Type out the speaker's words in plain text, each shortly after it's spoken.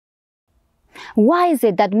Why is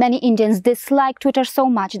it that many Indians dislike Twitter so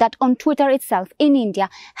much that on Twitter itself, in India,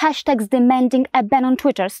 hashtags demanding a ban on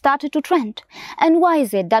Twitter started to trend? And why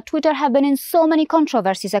is it that Twitter have been in so many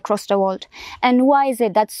controversies across the world? And why is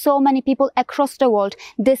it that so many people across the world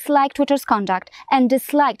dislike Twitter's conduct and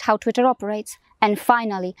disliked how Twitter operates? And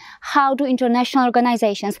finally, how do international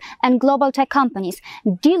organizations and global tech companies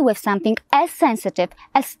deal with something as sensitive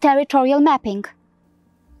as territorial mapping?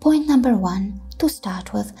 Point number 1. To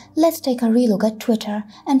start with, let's take a real look at Twitter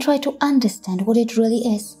and try to understand what it really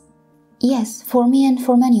is. Yes, for me and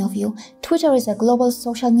for many of you, Twitter is a global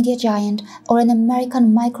social media giant or an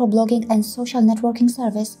American microblogging and social networking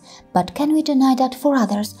service. But can we deny that for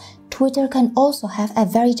others, Twitter can also have a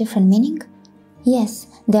very different meaning? Yes,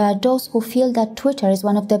 there are those who feel that Twitter is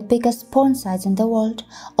one of the biggest porn sites in the world,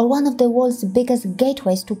 or one of the world's biggest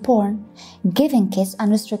gateways to porn, giving kids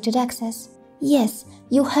unrestricted access. Yes,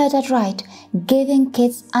 you heard that right, giving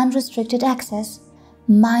kids unrestricted access.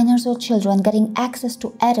 Minors or children getting access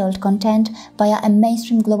to adult content via a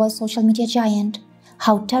mainstream global social media giant.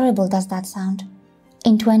 How terrible does that sound?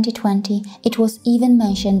 In 2020, it was even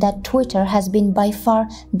mentioned that Twitter has been by far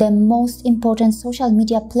the most important social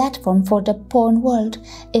media platform for the porn world,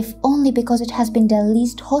 if only because it has been the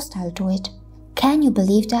least hostile to it. Can you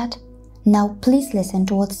believe that? Now please listen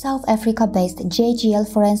to what South Africa-based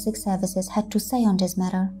JGL Forensic Services had to say on this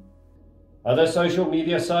matter. Other social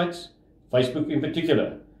media sites, Facebook in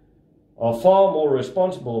particular, are far more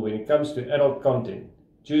responsible when it comes to adult content,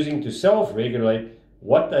 choosing to self-regulate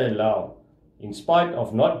what they allow, in spite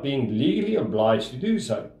of not being legally obliged to do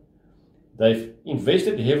so. They've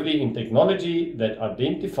invested heavily in technology that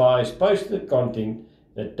identifies posted content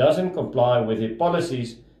that doesn't comply with their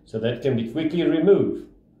policies so that can be quickly removed.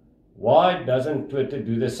 Why doesn't Twitter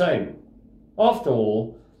do the same? After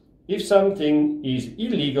all, if something is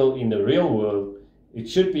illegal in the real world, it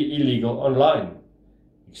should be illegal online.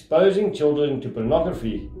 Exposing children to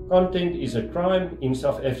pornography content is a crime in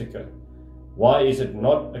South Africa. Why is it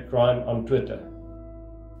not a crime on Twitter?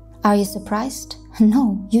 Are you surprised?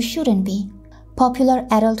 No, you shouldn't be. Popular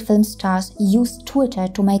adult film stars use Twitter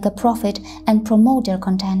to make a profit and promote their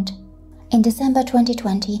content. In December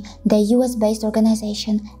 2020, the US-based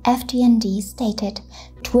organization FTND stated,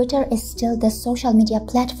 Twitter is still the social media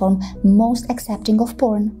platform most accepting of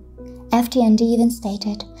porn. FTND even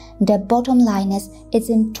stated, the bottom line is it's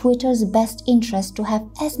in Twitter's best interest to have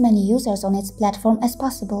as many users on its platform as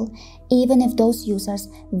possible, even if those users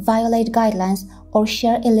violate guidelines or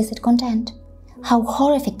share illicit content. How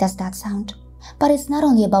horrific does that sound? But it's not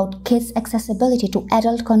only about kids' accessibility to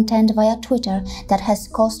adult content via Twitter that has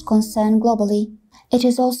caused concern globally. It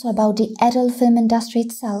is also about the adult film industry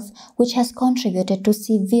itself, which has contributed to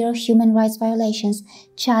severe human rights violations,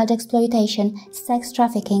 child exploitation, sex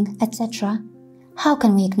trafficking, etc. How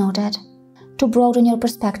can we ignore that? To broaden your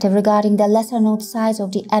perspective regarding the lesser-known sides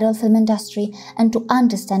of the adult film industry and to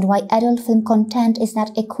understand why adult film content is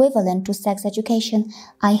not equivalent to sex education,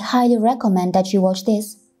 I highly recommend that you watch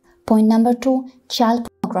this. Point number 2. Child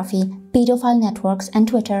pornography, pedophile networks and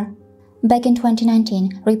Twitter. Back in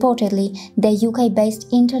 2019, reportedly, the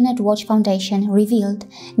UK-based Internet Watch Foundation revealed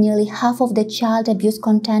nearly half of the child abuse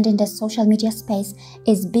content in the social media space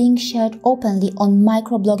is being shared openly on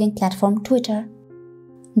microblogging platform Twitter.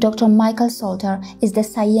 Dr. Michael Salter is the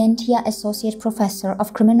Scientia Associate Professor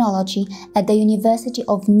of Criminology at the University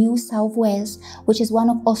of New South Wales, which is one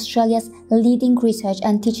of Australia's leading research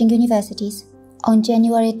and teaching universities. On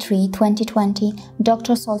January 3, 2020,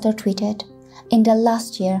 Dr. Salter tweeted, in the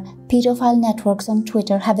last year, pedophile networks on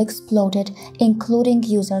Twitter have exploded, including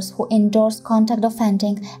users who endorse contact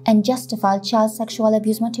offending and justify child sexual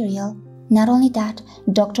abuse material. Not only that,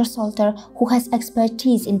 Dr. Salter, who has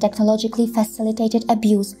expertise in technologically facilitated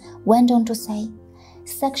abuse, went on to say,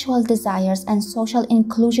 sexual desires and social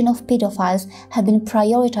inclusion of pedophiles have been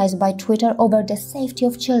prioritized by Twitter over the safety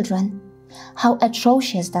of children. How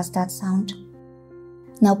atrocious does that sound?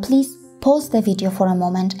 Now please pause the video for a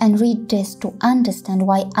moment and read this to understand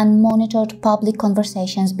why unmonitored public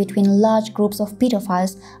conversations between large groups of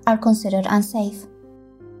pedophiles are considered unsafe.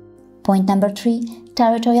 Point number 3.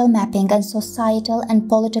 Territorial mapping and societal and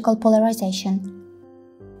political polarization.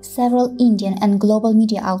 Several Indian and global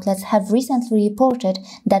media outlets have recently reported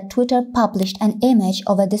that Twitter published an image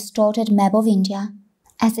of a distorted map of India.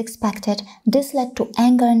 As expected, this led to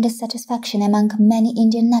anger and dissatisfaction among many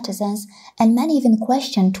Indian netizens, and many even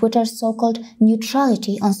questioned Twitter's so-called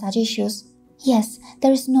neutrality on such issues. Yes,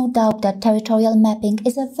 there is no doubt that territorial mapping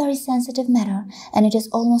is a very sensitive matter, and it is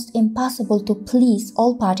almost impossible to please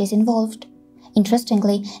all parties involved.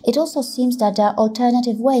 Interestingly, it also seems that there are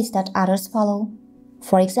alternative ways that others follow.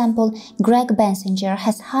 For example, Greg Bensinger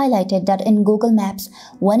has highlighted that in Google Maps,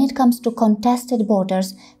 when it comes to contested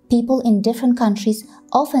borders, people in different countries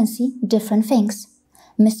often see different things.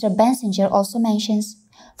 Mr. Bensinger also mentions,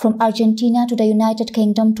 from Argentina to the United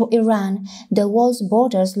Kingdom to Iran, the world's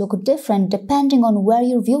borders look different depending on where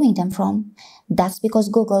you're viewing them from. That's because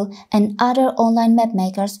Google and other online map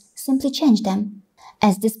makers simply change them.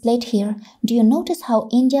 As displayed here, do you notice how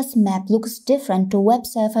India's map looks different to web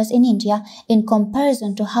surfers in India in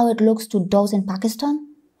comparison to how it looks to those in Pakistan?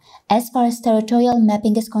 As far as territorial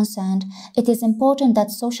mapping is concerned, it is important that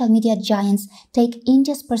social media giants take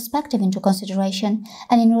India's perspective into consideration,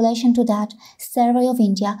 and in relation to that, Survey of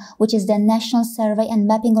India, which is the national survey and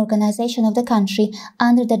mapping organization of the country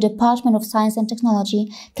under the Department of Science and Technology,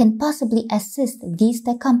 can possibly assist these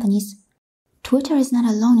tech companies. Twitter is not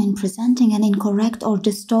alone in presenting an incorrect or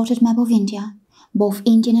distorted map of India. Both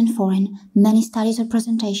Indian and foreign, many studies or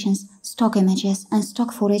presentations, stock images and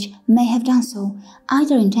stock footage may have done so,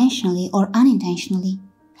 either intentionally or unintentionally.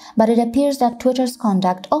 But it appears that Twitter's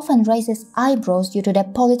conduct often raises eyebrows due to the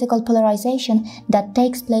political polarization that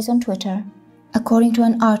takes place on Twitter. According to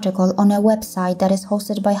an article on a website that is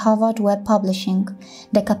hosted by Harvard Web Publishing,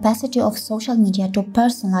 the capacity of social media to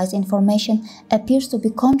personalize information appears to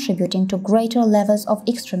be contributing to greater levels of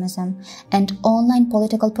extremism, and online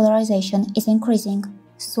political polarization is increasing.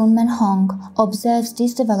 Sunman Hong observes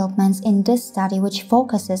these developments in this study, which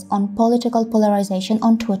focuses on political polarization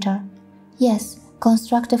on Twitter. Yes,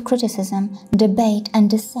 constructive criticism, debate and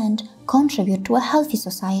dissent contribute to a healthy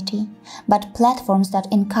society, but platforms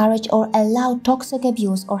that encourage or allow toxic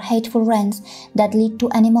abuse or hateful rants that lead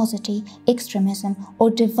to animosity, extremism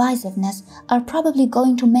or divisiveness are probably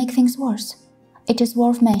going to make things worse. It is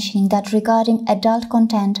worth mentioning that regarding adult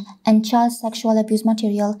content and child sexual abuse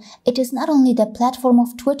material, it is not only the platform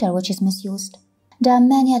of Twitter which is misused. There are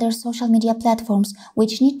many other social media platforms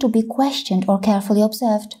which need to be questioned or carefully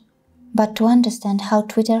observed. But to understand how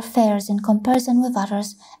Twitter fares in comparison with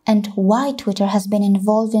others and why Twitter has been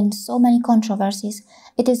involved in so many controversies,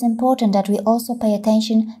 it is important that we also pay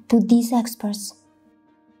attention to these experts.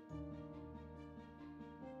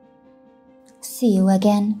 See you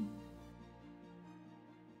again.